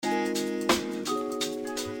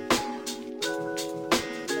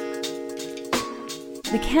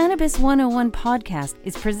The Cannabis 101 podcast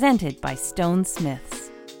is presented by Stone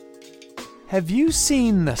Smiths. Have you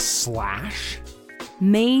seen the Slash?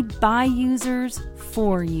 Made by users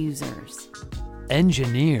for users.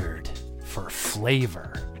 Engineered for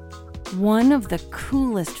flavor. One of the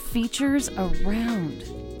coolest features around.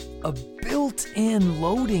 A built-in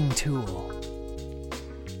loading tool.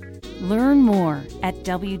 Learn more at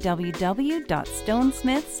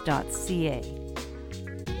www.stonesmiths.ca.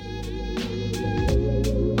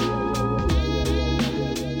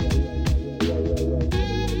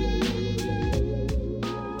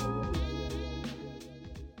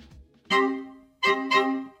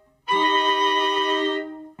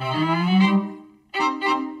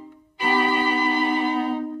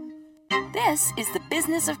 This is the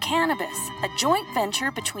Business of Cannabis, a joint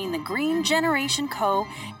venture between the Green Generation Co.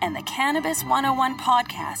 and the Cannabis 101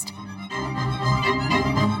 podcast.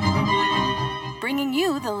 Bringing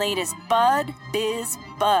you the latest bud, biz,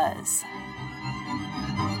 buzz.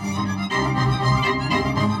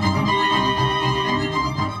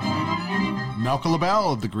 Malka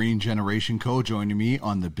Labell of the Green Generation Co. joining me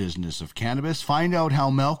on the Business of Cannabis. Find out how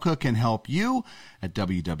Malka can help you at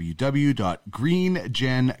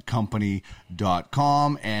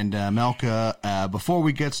www.greengencompany.com. And Malka, before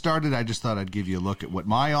we get started, I just thought I'd give you a look at what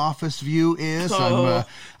my office view is.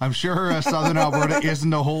 I'm sure Southern Alberta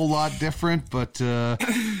isn't a whole lot different, but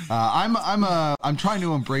I'm trying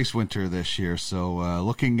to embrace winter this year. So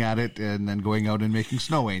looking at it and then going out and making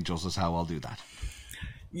snow angels is how I'll do that.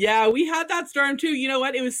 Yeah, we had that storm too. You know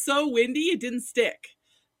what? It was so windy, it didn't stick.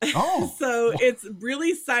 Oh. So it's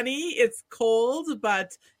really sunny. It's cold,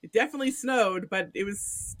 but it definitely snowed, but it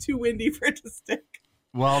was too windy for it to stick.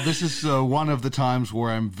 Well, this is one of the times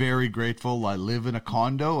where I'm very grateful. I live in a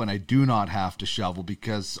condo and I do not have to shovel,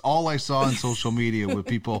 because all I saw on social media were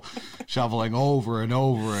people shoveling over and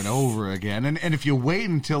over and over again. And if you wait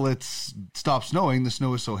until it stops snowing, the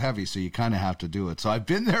snow is so heavy, so you kind of have to do it. So I've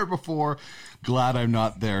been there before. Glad I'm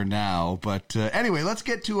not there now. But anyway, let's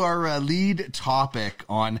get to our lead topic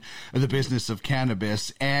on the business of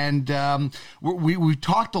cannabis. And we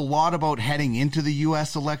talked a lot about heading into the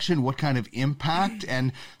U.S. election, what kind of impact, and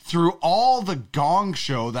through all the gong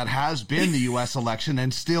show that has been the U.S. election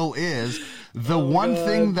and still is, the one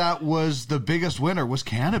thing that was the biggest winner was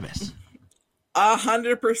cannabis.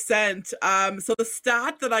 100%. So the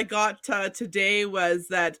stat that I got today was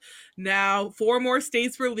that now 4 more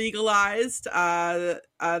states were legalized.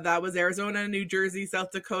 That was Arizona, New Jersey, South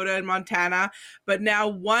Dakota, and Montana. But now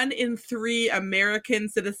 1 in 3 American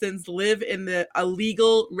citizens live in a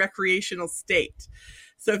legal recreational state.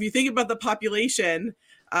 So if you think about the population,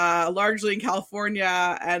 largely in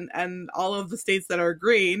California and all of the states that are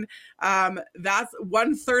green, that's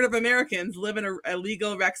 1/3 of Americans live in a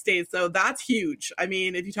legal rec state. So that's huge. I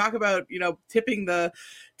mean, if you talk about, tipping the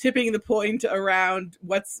point around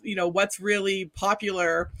what's really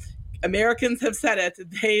popular, Americans have said it.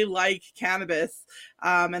 They like cannabis,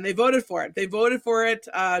 and they voted for it. They voted for it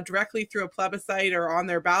directly through a plebiscite or on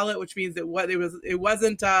their ballot, which means that it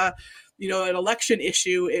wasn't an election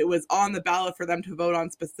issue. It was on the ballot for them to vote on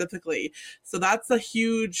specifically. So that's a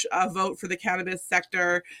huge vote for the cannabis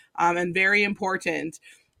sector, and very important.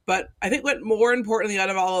 But I think what more importantly out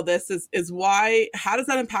of all of this is how does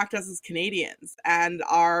that impact us as Canadians and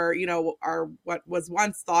our what was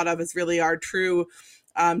once thought of as really our true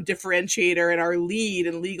differentiator and our lead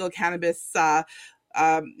in legal cannabis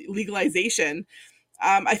legalization.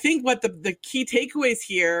 I think what the key takeaways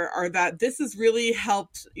here are that this has really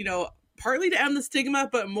helped, partly to end the stigma,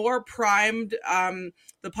 but more primed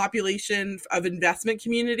the population of investment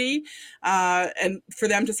community, and for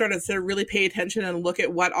them to sort of really pay attention and look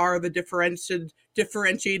at what are the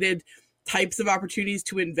differentiated types of opportunities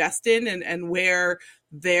to invest in and where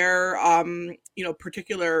their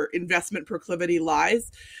particular investment proclivity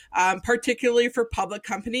lies, particularly for public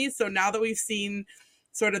companies. So now that we've seen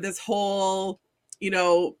sort of this whole,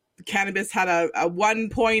 cannabis had a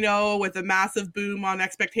 1.0 with a massive boom on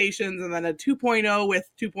expectations, and then a 2.0 with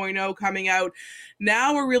 2.0 coming out.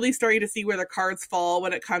 Now we're really starting to see where the cards fall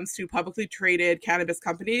when it comes to publicly traded cannabis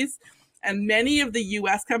companies. And many of the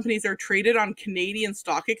U.S. companies are traded on Canadian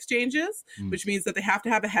stock exchanges, which means that they have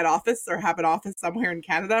to have a head office or have an office somewhere in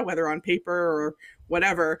Canada, whether on paper or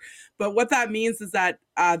whatever. But what that means is that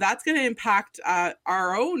that's going to impact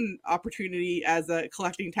our own opportunity as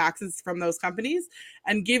collecting taxes from those companies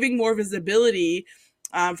and giving more visibility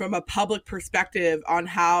from a public perspective on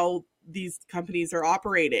how these companies are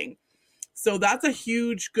operating. So that's a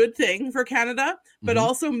huge good thing for Canada, but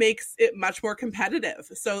also makes it much more competitive.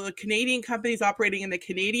 So the Canadian companies operating in the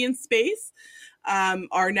Canadian space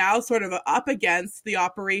are now sort of up against the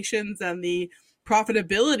operations and the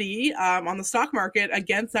profitability on the stock market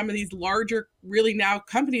against some of these larger, really now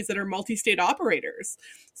companies that are multi-state operators.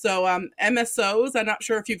 So MSOs, I'm not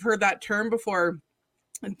sure if you've heard that term before,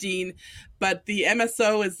 Dean, but the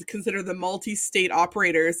MSO is considered the multi-state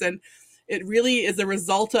operators, and it really is a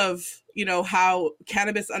result of, you know, how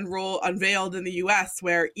cannabis unveiled in the US,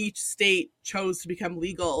 where each state chose to become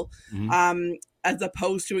legal, as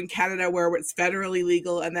opposed to in Canada where it's federally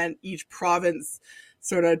legal and then each province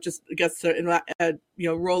sort of just gets to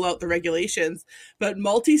roll out the regulations. But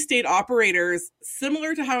multi-state operators,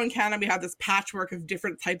 similar to how in Canada we have this patchwork of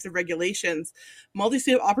different types of regulations,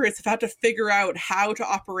 multi-state operators have had to figure out how to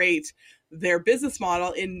operate their business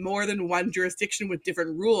model in more than one jurisdiction with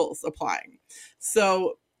different rules applying.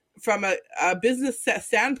 So from a business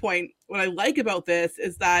standpoint, what I like about this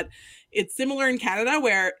is that it's similar in Canada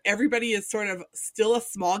where everybody is sort of still a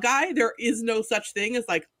small guy. There is no such thing as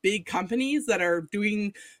like big companies that are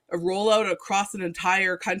doing a rollout across an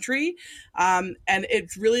entire country. And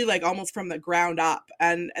it's really like almost from the ground up.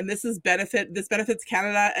 And this benefits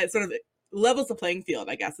Canada. It sort of levels the playing field,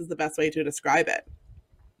 I guess, is the best way to describe it.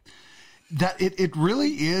 That it really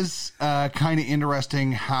is kind of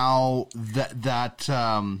interesting how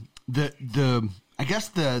I guess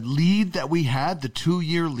the lead that we had, the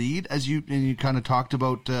 2-year lead, and you kind of talked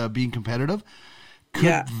about being competitive,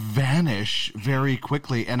 could vanish very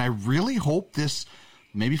quickly. And I really hope this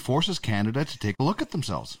maybe forces Canada to take a look at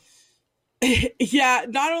themselves. Yeah,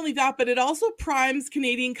 not only that, but it also primes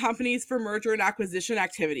Canadian companies for merger and acquisition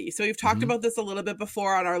activity. So we've talked about this a little bit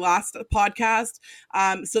before on our last podcast.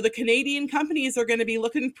 So the Canadian companies are going to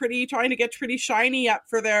be trying to get pretty shiny up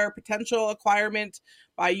for their potential acquirement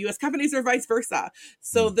by U.S. companies or vice versa.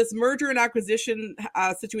 So this merger and acquisition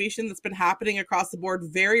situation that's been happening across the board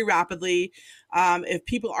very rapidly, if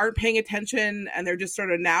people aren't paying attention and they're just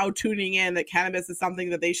sort of now tuning in that cannabis is something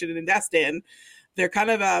that they should invest in, they're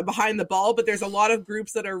kind of behind the ball, but there's a lot of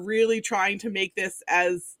groups that are really trying to make this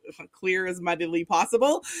as clear as muddily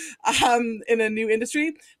possible in a new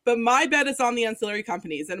industry. But my bet is on the ancillary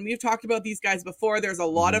companies. And we've talked about these guys before. There's a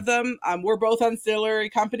lot of them. We're both ancillary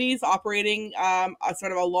companies operating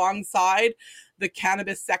sort of alongside the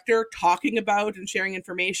cannabis sector, talking about and sharing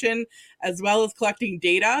information, as well as collecting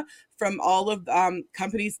data from all of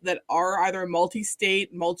companies that are either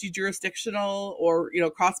multi-state, multi-jurisdictional, or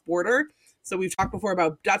cross-border. So we've talked before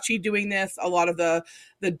about Dutchy doing this, a lot of the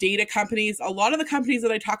data companies, a lot of the companies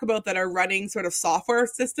that I talk about that are running sort of software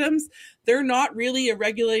systems, they're not really a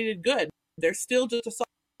regulated good. They're still just a software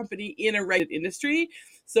company in a regulated industry.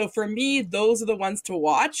 So for me, those are the ones to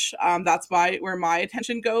watch. That's where my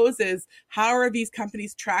attention goes is how are these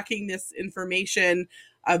companies tracking this information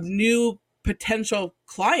of new potential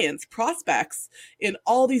clients, prospects in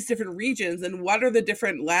all these different regions, and what are the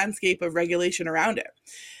different landscape of regulation around it?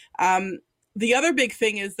 The other big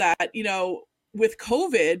thing is that, with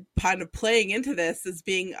COVID kind of playing into this as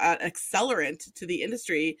being an accelerant to the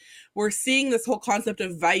industry, we're seeing this whole concept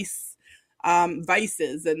of vices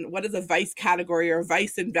and what is a vice category or a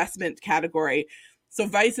vice investment category. So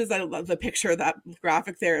vices, I love the picture, that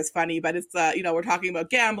graphic there is funny, but it's, we're talking about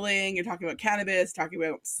gambling, you're talking about cannabis, talking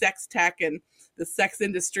about sex tech and the sex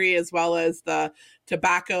industry, as well as the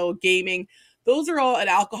tobacco, gaming. Those are all, and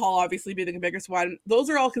alcohol obviously being the biggest one,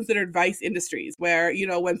 those are all considered vice industries where,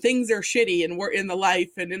 when things are shitty and we're in the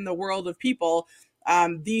life and in the world of people,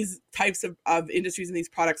 these types of industries and these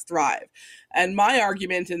products thrive. And my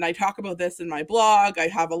argument, and I talk about this in my blog, I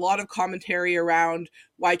have a lot of commentary around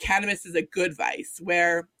why cannabis is a good vice,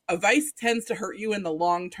 where a vice tends to hurt you in the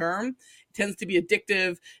long term. It tends to be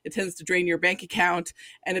addictive. It tends to drain your bank account,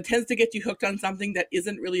 and it tends to get you hooked on something that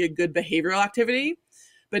isn't really a good behavioral activity.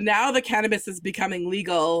 But now the cannabis is becoming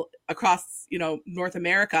legal across, North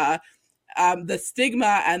America. The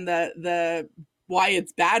stigma and the why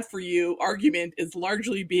it's bad for you argument is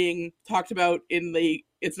largely being talked about in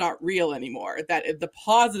it's not real anymore. That the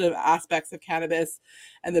positive aspects of cannabis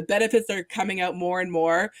and the benefits are coming out more and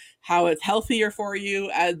more, how it's healthier for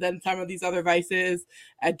you than some of these other vices.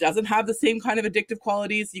 It doesn't have the same kind of addictive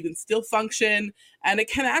qualities. You can still function, and it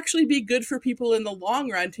can actually be good for people in the long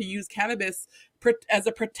run to use cannabis as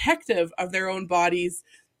a protective of their own bodies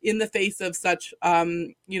in the face of such,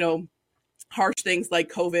 harsh things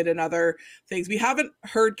like COVID and other things. We haven't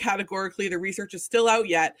heard categorically, the research is still out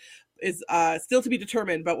yet, is still to be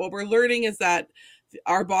determined. But what we're learning is that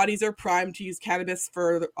our bodies are primed to use cannabis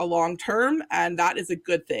for a long term, and that is a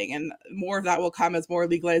good thing. And more of that will come as more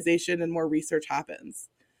legalization and more research happens.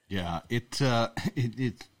 Yeah, it's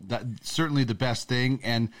certainly the best thing.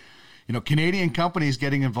 And Canadian companies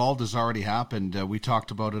getting involved has already happened. We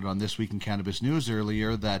talked about it on This Week in Cannabis News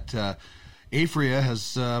earlier that, Aphria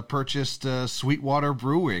has purchased Sweetwater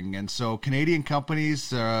Brewing, and so Canadian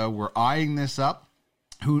companies were eyeing this up.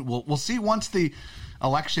 We'll see once the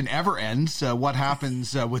election ever ends what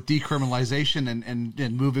happens with decriminalization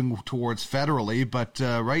and moving towards federally. But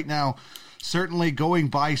right now, certainly going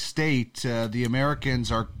by state, the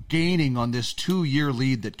Americans are gaining on this 2-year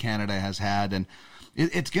lead that Canada has had, and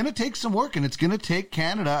it's going to take some work, and it's going to take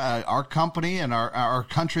Canada, our company and our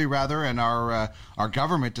country rather, and our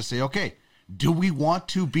government to say, okay, do we want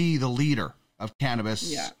to be the leader of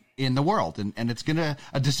cannabis in the world? And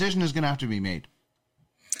a decision is going to have to be made.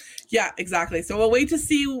 Yeah, exactly. So we'll wait to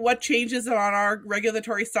see what changes on our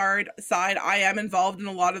regulatory side. I am involved in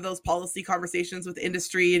a lot of those policy conversations with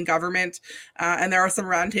industry and government, and there are some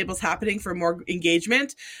roundtables happening for more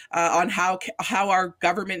engagement on how our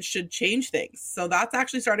government should change things. So that's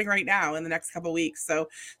actually starting right now in the next couple of weeks. So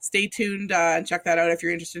stay tuned and check that out if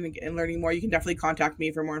you're interested in learning more. You can definitely contact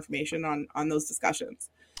me for more information on those discussions.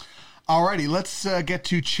 Alrighty, let's get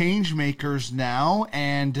to change makers now,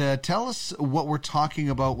 and tell us what we're talking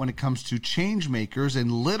about when it comes to change makers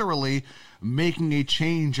and literally making a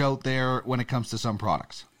change out there when it comes to some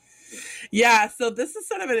products. Yeah, so this is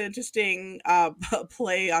sort of an interesting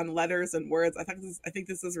play on letters and words. I think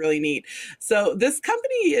this is really neat. So this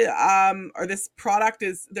company or this product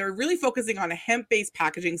they're really focusing on hemp-based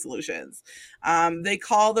packaging solutions. They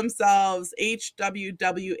call themselves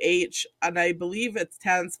HWWH, and I believe it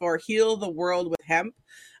stands for Heal the World with Hemp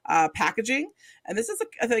Packaging. And this is a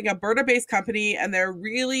Alberta-based company, and they're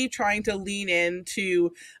really trying to lean in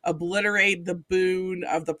to obliterate the boon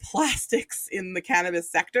of the plastics in the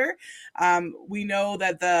cannabis sector. We know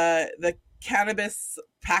that the cannabis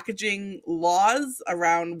packaging laws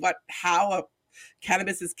around how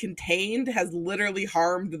cannabis is contained has literally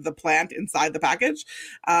harmed the plant inside the package,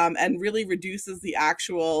 and really reduces the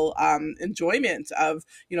actual enjoyment of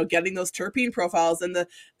getting those terpene profiles. And the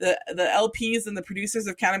LPs and the producers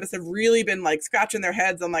of cannabis have really been scratching their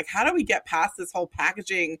heads on how do we get past this whole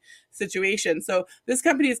packaging situation. So this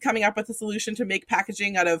company is coming up with a solution to make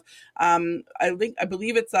packaging out of I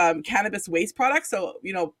believe it's cannabis waste products. So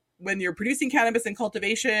when you're producing cannabis and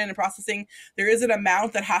cultivation and processing, there is an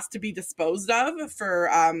amount that has to be disposed of for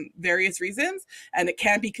various reasons, and it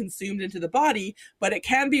can be consumed into the body, but it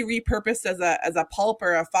can be repurposed as a pulp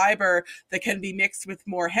or a fiber that can be mixed with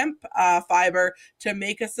more hemp fiber to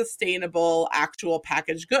make a sustainable actual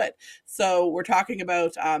packaged good. So we're talking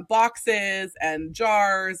about boxes and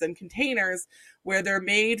jars and containers where they're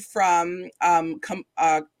made from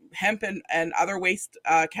hemp and other waste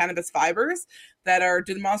cannabis fibers that are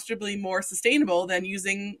demonstrably more sustainable than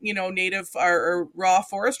using, native or raw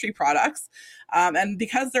forestry products. And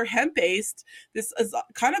because they're hemp-based, this is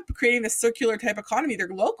kind of creating this circular type economy. They're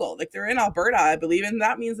local, they're in Alberta, I believe, and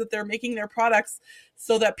that means that they're making their products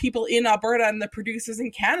so that people in Alberta and the producers in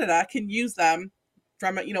Canada can use them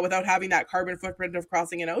from without having that carbon footprint of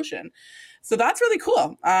crossing an ocean. So that's really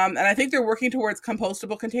cool. And I think they're working towards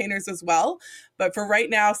compostable containers as well. But for right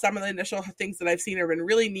now, some of the initial things that I've seen have been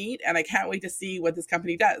really neat, and I can't wait to see what this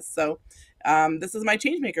company does. So this is my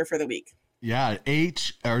change maker for the week. Yeah,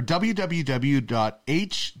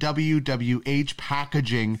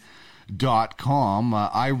 www.hwwhpackaging.com.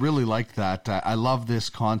 I really like that. I love this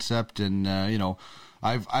concept, and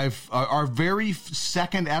our very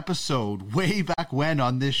second episode way back when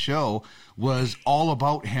on this show was all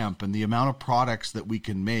about hemp and the amount of products that we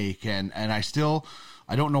can make. And I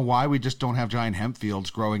don't know why we just don't have giant hemp fields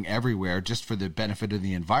growing everywhere just for the benefit of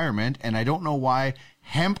the environment. And I don't know why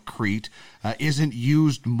hempcrete isn't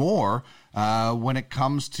used more when it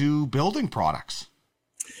comes to building products.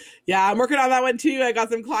 Yeah, I'm working on that one too. I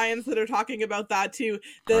got some clients that are talking about that too.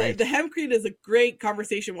 The hempcrete is a great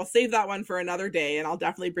conversation. We'll save that one for another day, and I'll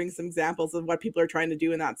definitely bring some examples of what people are trying to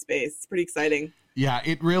do in that space. It's pretty exciting. Yeah,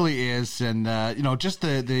 it really is, and just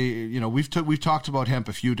we've talked about hemp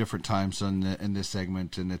a few different times in this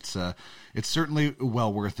segment, and it's certainly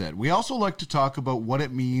well worth it. We also like to talk about what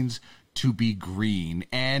it means to be green.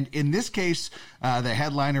 And in this case, the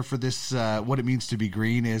headliner for this, what it means to be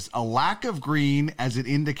green, is a lack of green as an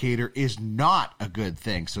indicator is not a good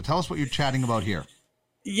thing. So tell us what you're chatting about here.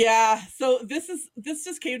 Yeah, so this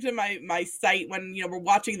just came to my site when we're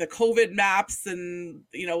watching the COVID maps and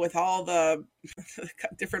with all the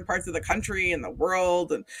different parts of the country and the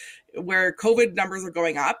world and where COVID numbers are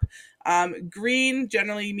going up. Green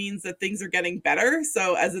generally means that things are getting better.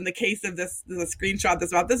 So as in the case of this screenshot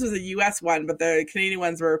this was a US one, but the Canadian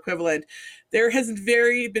ones were equivalent. There has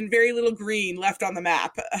been very little green left on the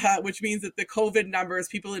map, which means that the COVID numbers,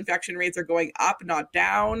 infection rates are going up, not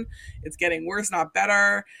down. It's getting worse, not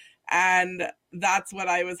better. And that's what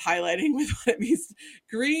I was highlighting with what it means.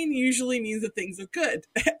 Green usually means that things are good.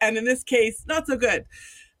 And in this case, not so good.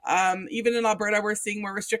 Even in Alberta, we're seeing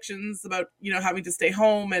more restrictions about, having to stay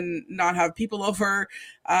home and not have people over.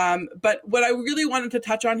 But what I really wanted to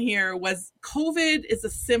touch on here was COVID is a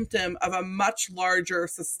symptom of a much larger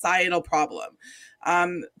societal problem.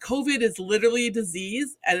 COVID is literally a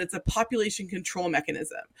disease, and it's a population control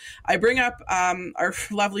mechanism. I bring up our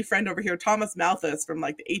lovely friend over here, Thomas Malthus, from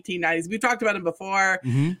like the 1890s. We've talked about him before.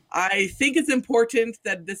 Mm-hmm. I think it's important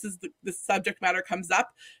that this subject matter comes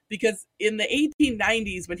up, because in the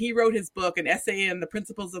 1890s, when he wrote his book, An Essay in the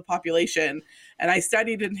Principles of Population, and I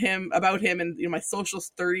studied about him in my social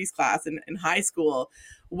studies class in high school,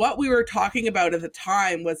 what we were talking about at the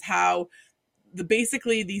time was how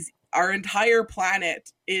our entire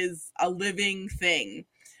planet is a living thing.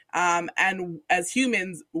 And as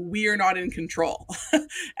humans, we are not in control.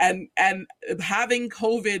 and having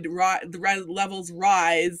COVID levels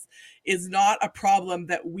rise is not a problem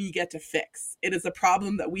that we get to fix. It is a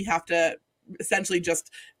problem that we have to essentially just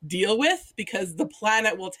deal with, because the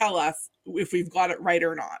planet will tell us if we've got it right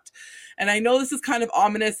or not. And I know this is kind of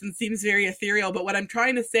ominous and seems very ethereal, but what I'm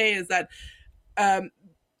trying to say is that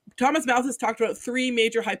Thomas Malthus talked about three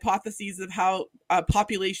major hypotheses of how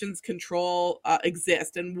populations control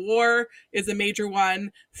exist. And war is a major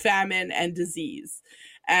one, famine, and disease.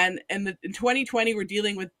 And in 2020, we're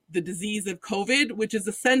dealing with the disease of COVID, which is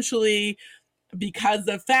essentially because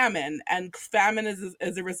of famine. And famine is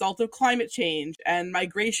as a result of climate change and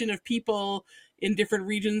migration of people in different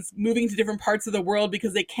regions, moving to different parts of the world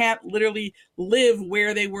because they can't literally live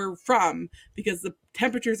where they were from because the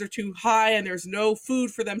temperatures are too high and there's no food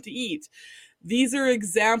for them to eat. These are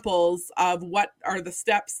examples of what are the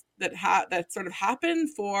steps that sort of happen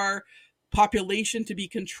for population to be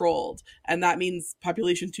controlled, and that means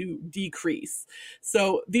population to decrease.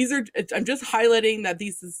 So I'm just highlighting that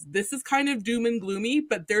this is kind of doom and gloomy,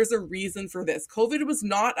 but there's a reason for this. COVID was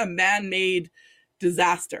not a man-made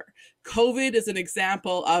disaster. COVID is an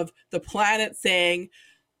example of the planet saying,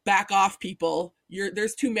 back off, people.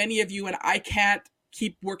 There's too many of you, and I can't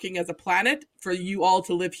keep working as a planet for you all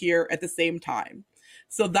to live here at the same time.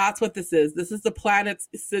 So that's what this is. This is the planet's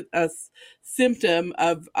symptom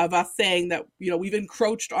of us saying that, we've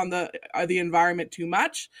encroached on the environment too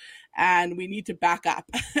much, and we need to back up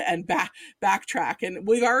and backtrack. And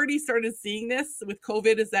we've already started seeing this with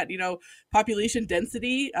COVID, is that, population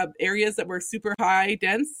density of areas that were super high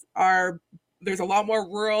dense there's a lot more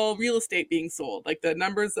rural real estate being sold. Like the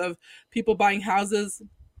numbers of people buying houses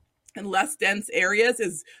in less dense areas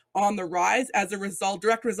is on the rise as a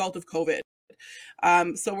direct result of COVID.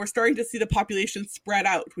 So we're starting to see the population spread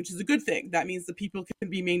out, which is a good thing. That means the people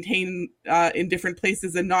can be maintained in different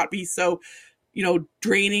places and not be so,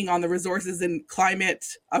 draining on the resources and climate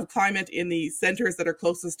in the centers that are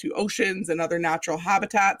closest to oceans and other natural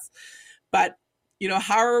habitats. But,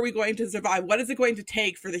 how are we going to survive? What is it going to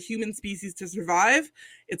take for the human species to survive?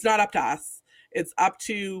 It's not up to us. It's up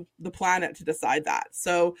to the planet to decide that.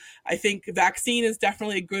 So I think vaccine is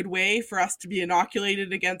definitely a good way for us to be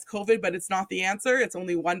inoculated against COVID, but it's not the answer. It's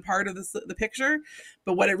only one part of the picture.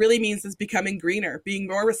 But what it really means is becoming greener, being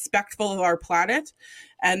more respectful of our planet,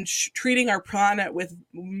 and treating our planet with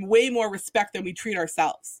way more respect than we treat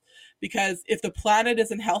ourselves. Because if the planet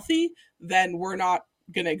isn't healthy, then we're not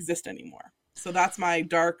going to exist anymore. So that's my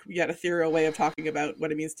dark yet ethereal way of talking about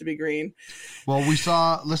what it means to be green. Well, we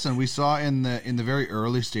saw in the very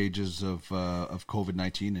early stages of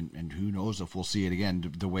COVID-19, and who knows if we'll see it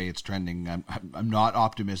again, the way it's trending. I'm not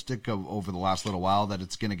optimistic over the last little while that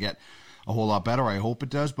it's going to get a whole lot better. I hope it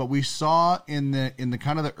does. But we saw in the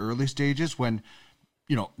kind of the early stages when,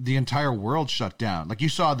 the entire world shut down. Like you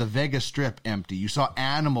saw the Vegas Strip empty. You saw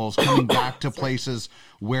animals coming back to places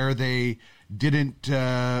where they didn't,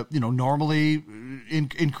 normally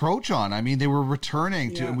encroach on. I mean, they were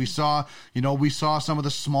returning to, and we saw some of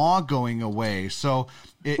the smog going away. So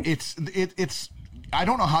it's, I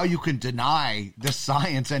don't know how you can deny the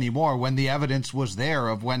science anymore when the evidence was there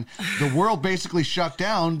of when the world basically shut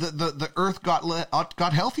down, the earth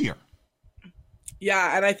got healthier.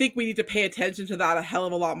 Yeah, and I think we need to pay attention to that a hell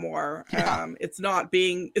of a lot more. Yeah. It's not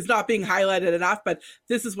being highlighted enough, but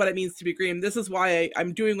this is what it means to be green. This is why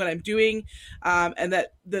I'm doing what I'm doing, and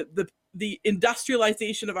that the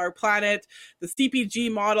industrialization of our planet, the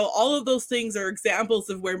CPG model, all of those things are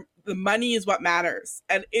examples of where the money is what matters,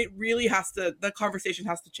 and it really the conversation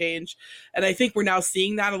has to change. And I think we're now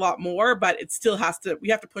seeing that a lot more, but it still we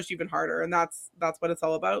have to push even harder, and that's what it's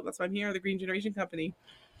all about. That's why I'm here, the Green Generation Company.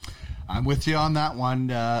 I'm with you on that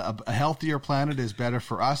one. A healthier planet is better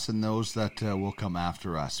for us and those that will come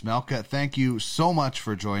after us. Malka, thank you so much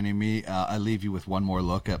for joining me. I leave you with one more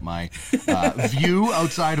look at my view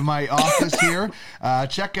outside of my office here.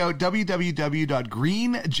 Check out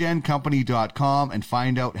www.greengencompany.com and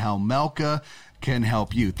find out how Malka can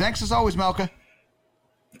help you. Thanks as always, Malka.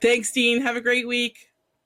 Thanks, Dean. Have a great week.